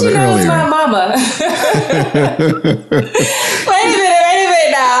mentioned your mother earlier. How did you know it was my mama? Wait a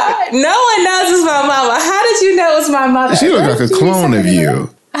minute now. No one knows it's my mama. How did you know it was my mother? She looks like a clone of you.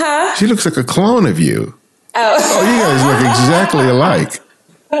 Huh? She looks like a clone of you. Oh, you guys look exactly alike.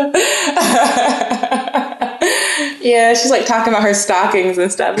 Yeah, she's like talking about her stockings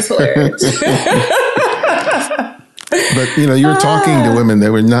and stuff. It's hilarious. But, you were talking to women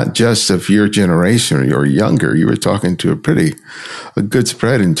that were not just of your generation or younger. You were talking to a good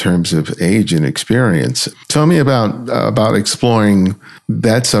spread in terms of age and experience. Tell me about exploring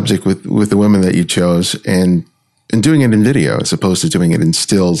that subject with the women that you chose and doing it in video as opposed to doing it in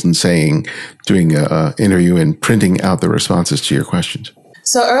stills and doing an interview and printing out the responses to your questions.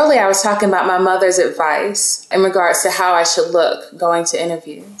 So earlier I was talking about my mother's advice in regards to how I should look going to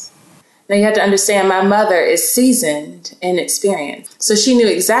interviews. Now you have to understand my mother is seasoned in experience. So she knew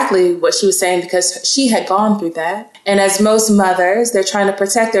exactly what she was saying because she had gone through that. And as most mothers, they're trying to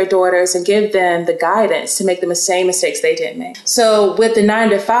protect their daughters and give them the guidance to make the same mistakes they didn't make. So with the 9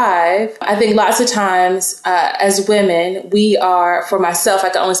 to 5, I think lots of times as women, we are, for myself,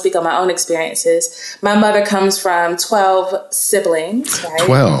 I can only speak on my own experiences. My mother comes from 12 siblings, right?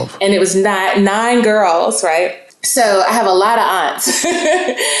 12. And it was nine girls, right? So I have a lot of aunts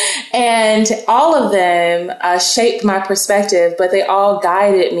and all of them shaped my perspective, but they all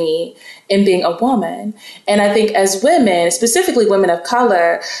guided me in being a woman. And I think as women, specifically women of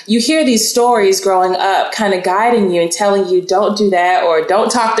color, you hear these stories growing up kind of guiding you and telling you don't do that or don't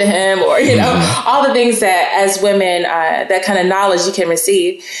talk to him or, you know, all the things that as women, that kind of knowledge you can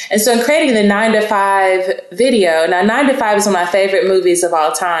receive. And so in creating the 9 to 5 video, now 9 to 5 is one of my favorite movies of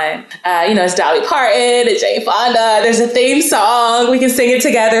all time. You know, it's Dolly Parton, it's Jane Fonda, there's a theme song, we can sing it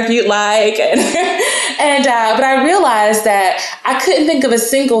together if you'd like. But I realized that I couldn't think of a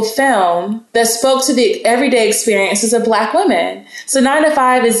single film that spoke to the everyday experiences of Black women. So 9 to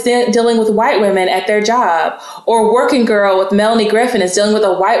 5 is dealing with white women at their job, or Working Girl with Melanie Griffin is dealing with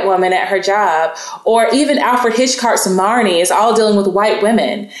a white woman at her job, or even Alfred Hitchcock's Marnie is all dealing with white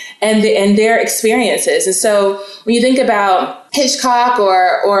women and their experiences. And so when you think about Hitchcock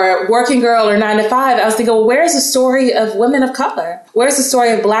or Working Girl or 9 to 5, I was thinking, well, where's the story of women of color? Where's the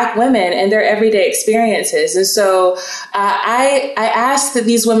story of Black women and their everyday experiences? And so I asked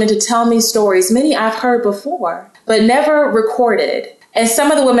these women to tell me stories, many I've heard before, but never recorded. And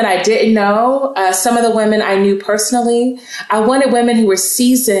some of the women I didn't know, some of the women I knew personally. I wanted women who were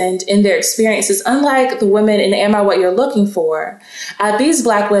seasoned in their experiences, unlike the women in Am I What You're Looking For? These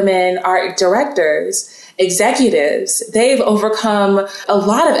Black women are directors, executives. They've overcome a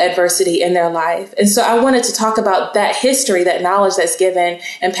lot of adversity in their life. And so I wanted to talk about that history, that knowledge that's given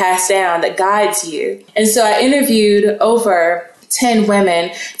and passed down that guides you. And so I interviewed over 10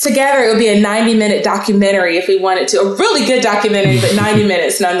 women. Together, it would be a 90-minute documentary if we wanted to. A really good documentary, but 90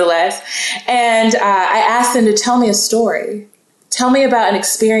 minutes nonetheless. And I asked them to tell me a story. Tell me about an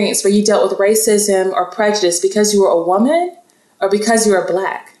experience where you dealt with racism or prejudice because you were a woman or because you were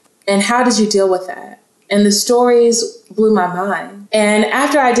Black. And how did you deal with that? And the stories blew my mind. And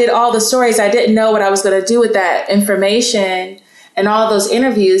after I did all the stories, I didn't know what I was going to do with that information and all those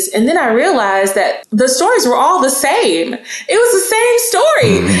interviews. And then I realized that the stories were all the same. It was the same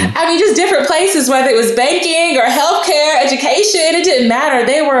story. I mean, just different places, whether it was banking or healthcare, education, it didn't matter.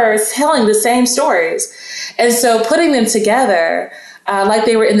 They were telling the same stories. And so putting them together, like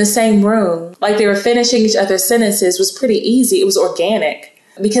they were in the same room, like they were finishing each other's sentences was pretty easy. It was organic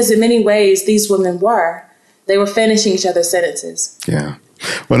because in many ways, these women they were finishing each other's sentences. Yeah.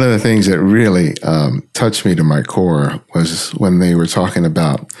 One of the things that really touched me to my core was when they were talking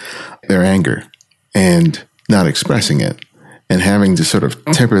about their anger and not expressing it and having to sort of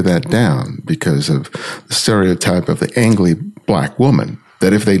temper that down because of the stereotype of the angry Black woman,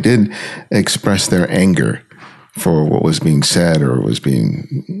 that if they did express their anger for what was being said or was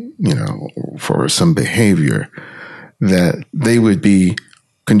being, you know, for some behavior, that they would be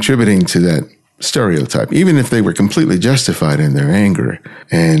contributing to that stereotype, even if they were completely justified in their anger.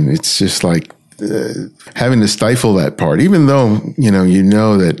 And it's just like having to stifle that part, even though, you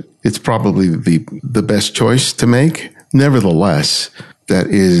know that it's probably the best choice to make. Nevertheless, that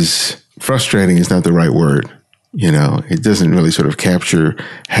is frustrating is not the right word. You know, it doesn't really sort of capture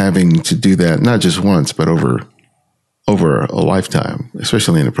having to do that, not just once, but over a lifetime,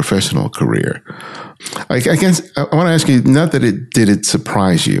 especially in a professional career. I guess I want to ask you, not that did it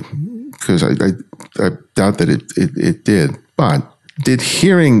surprise you, because I doubt that it did, but did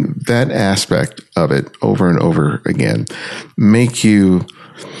hearing that aspect of it over and over again make you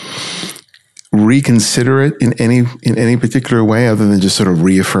reconsider it in any particular way other than just sort of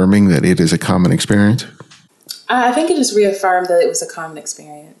reaffirming that it is a common experience? I think it just reaffirmed that it was a common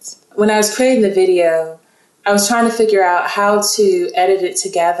experience. When I was creating the video, I was trying to figure out how to edit it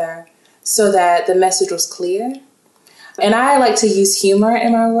together so that the message was clear. And I like to use humor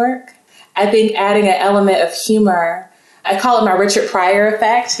in my work. I think adding an element of humor, I call it my Richard Pryor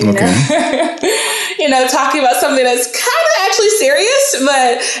effect, you know? You know, talking about something that's kind of actually serious,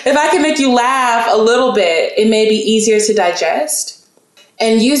 but if I can make you laugh a little bit, it may be easier to digest.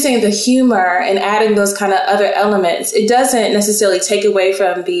 And using the humor and adding those kind of other elements, it doesn't necessarily take away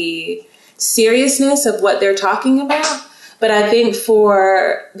from the seriousness of what they're talking about. But I think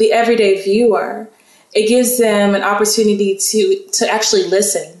for the everyday viewer, it gives them an opportunity to actually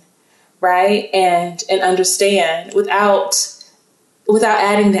listen, right? And understand without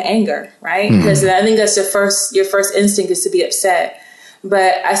adding the anger, right? Because I think that's your first instinct is to be upset.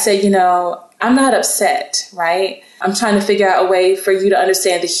 But I said, you know, I'm not upset, right? I'm trying to figure out a way for you to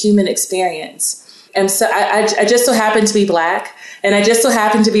understand the human experience. And so I just so happen to be Black, and I just so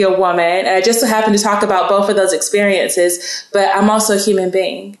happen to be a woman, and I just so happen to talk about both of those experiences, but I'm also a human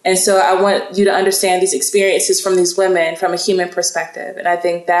being. And so I want you to understand these experiences from these women from a human perspective. And I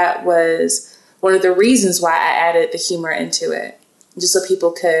think that was one of the reasons why I added the humor into it, just so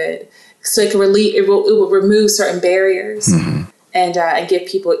people it would remove certain barriers and give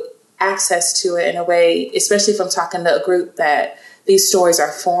people access to it in a way, especially if I'm talking to a group that these stories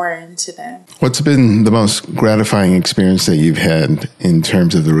are foreign to them. What's been the most gratifying experience that you've had in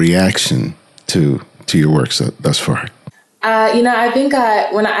terms of the reaction to your works thus far? I think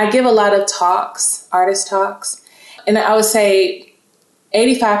when I give a lot of talks, artist talks, and I would say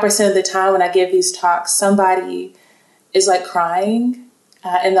 85% of the time when I give these talks, somebody is like crying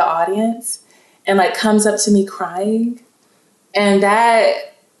in the audience and like comes up to me crying. And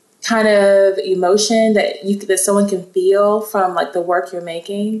that kind of emotion that someone can feel from like the work you're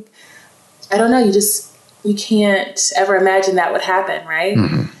making, I don't know, you can't ever imagine that would happen, right?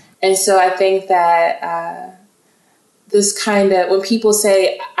 Mm-hmm. And so I think that this kind of, when people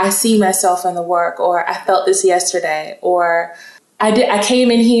say, I see myself in the work, or I felt this yesterday, or I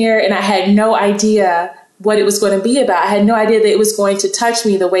came in here and I had no idea what it was going to be about. I had no idea that it was going to touch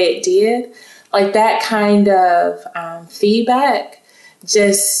me the way it did. Like that kind of feedback,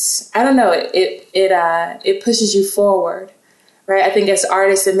 just, I don't know, it pushes you forward, right? I think as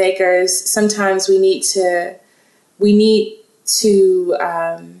artists and makers, sometimes we need to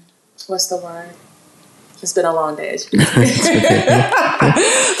what's the word? It's been a long day. The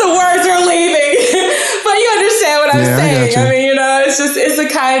words are leaving, but you understand what I'm saying. I mean, it's a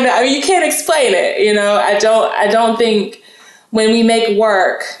kind of, you can't explain it. I don't think when we make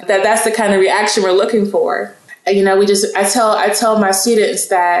work that's the kind of reaction we're looking for. I tell my students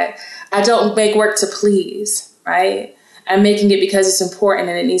that I don't make work to please, right? I'm making it because it's important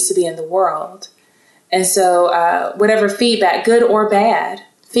and it needs to be in the world. And so whatever feedback, good or bad,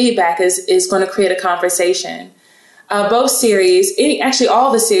 feedback is going to create a conversation. Both series, actually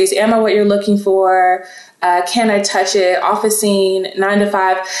all the series, Am I What You're Looking For? Can I Touch It? Office Scene, 9 to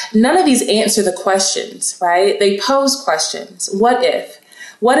 5. None of these answer the questions, right? They pose questions. What if?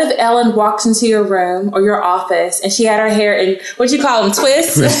 What if Ellen walked into your room or your office and she had her hair in, what do you call them,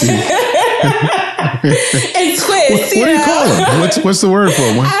 twists? And twists. What do you call them? What's the word for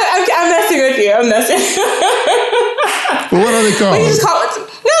them? I'm messing with you. I'm messing. Well, what are they called? You just call it, twist.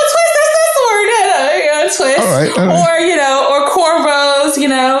 That's the word. Twist. All right. Or cornrows.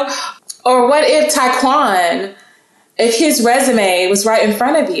 Or what if Taekwon, if his resume was right in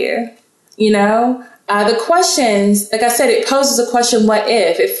front of you, the questions, like I said, it poses a question, what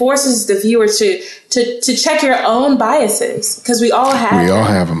if? It forces the viewer to check your own biases, because we all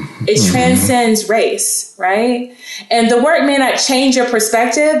have them. It transcends race, right? And the work may not change your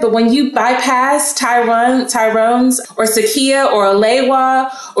perspective, but when you bypass Tyrone's or Zakia or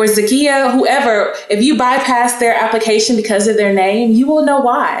Alewa or Zakia, whoever, if you bypass their application because of their name, you will know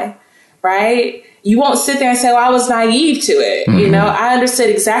why, right? You won't sit there and say, well, I was naive to it. Mm-hmm. I understood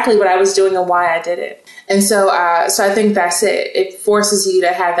exactly what I was doing and why I did it. And so I think that's it. It forces you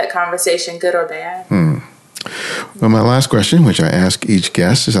to have that conversation, good or bad. Well, my last question, which I ask each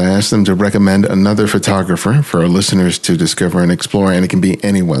guest, is I ask them to recommend another photographer for our listeners to discover and explore. And it can be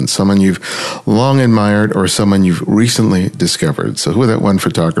anyone, someone you've long admired or someone you've recently discovered. So who would that one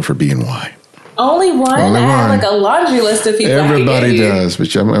photographer be and why? Only one? I have like a laundry list of people. Everybody does,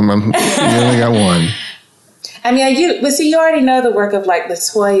 but you only got one. I mean, you already know the work of like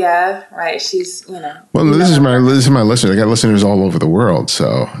LaToya, right? She's, Well, this is my listeners. I got listeners all over the world,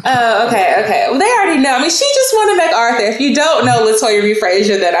 so. Oh, okay. Well, they already know. I mean, she just won a MacArthur. If you don't know LaToya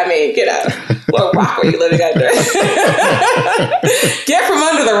Frazier, then what rock are you living under? Get from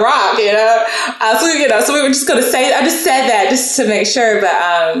under the rock, So we were just going to say, I just said that just to make sure,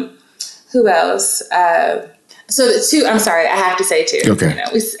 but who else? So the two, I'm sorry, I have to say two. Okay.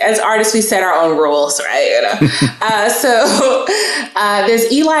 As artists, we set our own rules, right? So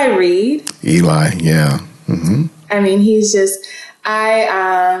there's Eli Reed. Eli, yeah. Mm-hmm. I mean, he's just,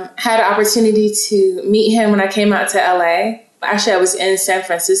 I had an opportunity to meet him when I came out to LA. Actually, I was in San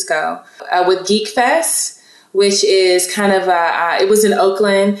Francisco with Geek Fest, which is kind of, it was in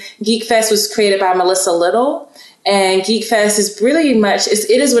Oakland. Geek Fest was created by Melissa Little. And Geek Fest is really much, it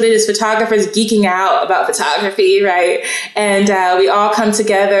is what it is, photographers geeking out about photography, right? And we all come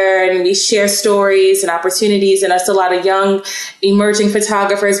together and we share stories and opportunities. And it's a lot of young, emerging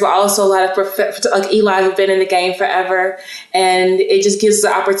photographers, but also a lot of, like Eli, who've been in the game forever. And it just gives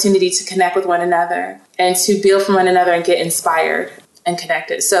the opportunity to connect with one another and to build from one another and get inspired and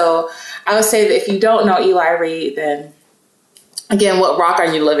connected. So I would say that if you don't know Eli Reed, then again, what rock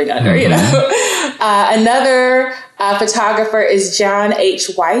are you living under, Another photographer is John H.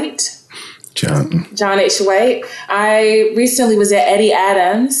 White. John H. White. I recently was at Eddie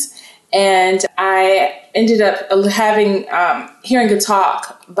Adams, and I ended up hearing a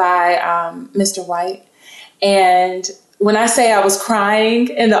talk by Mr. White. And when I say I was crying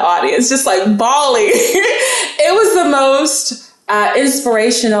in the audience, just like bawling, it was the most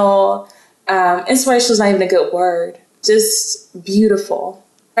inspirational. Inspirational is not even a good word. just beautiful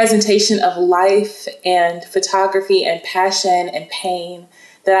presentation of life and photography and passion and pain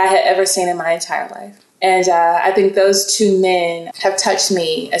that I had ever seen in my entire life. And I think those two men have touched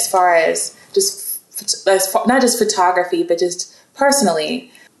me as far as not just photography, but just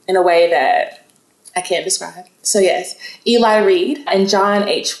personally in a way that I can't describe. So yes, Eli Reed and John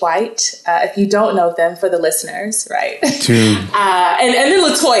H. White, if you don't know them, for the listeners, right? and then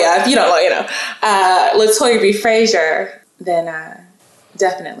Latoya, if you don't know, Latoya B. Frazier, then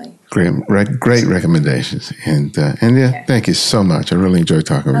definitely. Great recommendations. And Endia, Thank you so much. I really enjoyed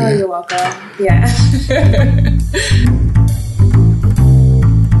talking with you. Oh, you're welcome. Yeah.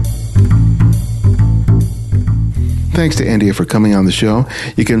 Thanks to Endia for coming on the show.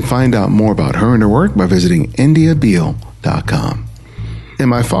 You can find out more about her and her work by visiting EndiaBeale.com. And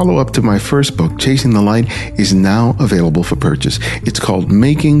my follow-up to my first book, Chasing the Light, is now available for purchase. It's called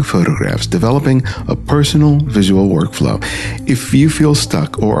Making Photographs, Developing a Personal Visual Workflow. If you feel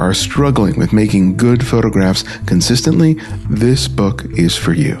stuck or are struggling with making good photographs consistently, this book is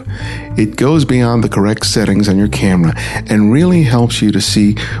for you. It goes beyond the correct settings on your camera and really helps you to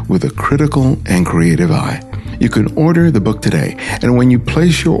see with a critical and creative eye. You can order the book today, and when you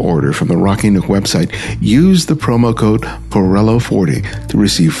place your order from the Rocky Nook website, use the promo code PORELLO40 to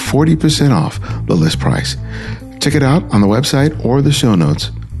receive 40% off the list price. Check it out on the website or the show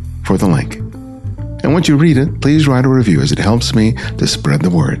notes for the link. And once you read it, please write a review, as it helps me to spread the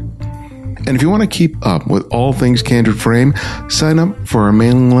word. And if you want to keep up with all things Candid Frame, sign up for our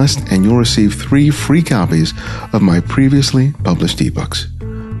mailing list and you'll receive 3 free copies of my previously published ebooks.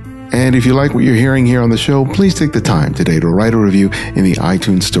 And if you like what you're hearing here on the show, please take the time today to write a review in the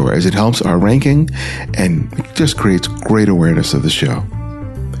iTunes store, as it helps our ranking and just creates great awareness of the show.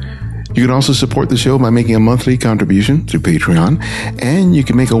 You can also support the show by making a monthly contribution through Patreon, and you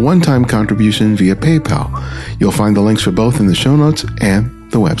can make a one-time contribution via PayPal. You'll find the links for both in the show notes and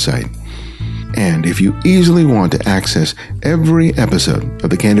the website. And if you easily want to access every episode of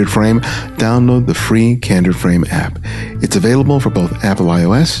The Candid Frame, download the free Candid Frame app. It's available for both Apple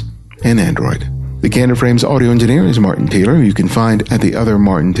iOS and Android. The Candid Frame's audio engineer is Martin Taylor, who you can find at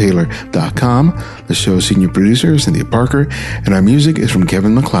theothermartintaylor.com. The show's senior producer is Cynthia Parker, and our music is from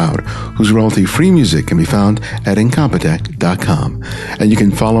Kevin MacLeod, whose royalty-free music can be found at incompetech.com. And you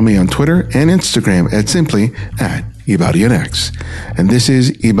can follow me on Twitter and Instagram at simply @IbadianX. And this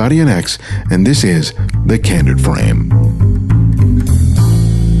is IbadianX, and this is The Candid Frame.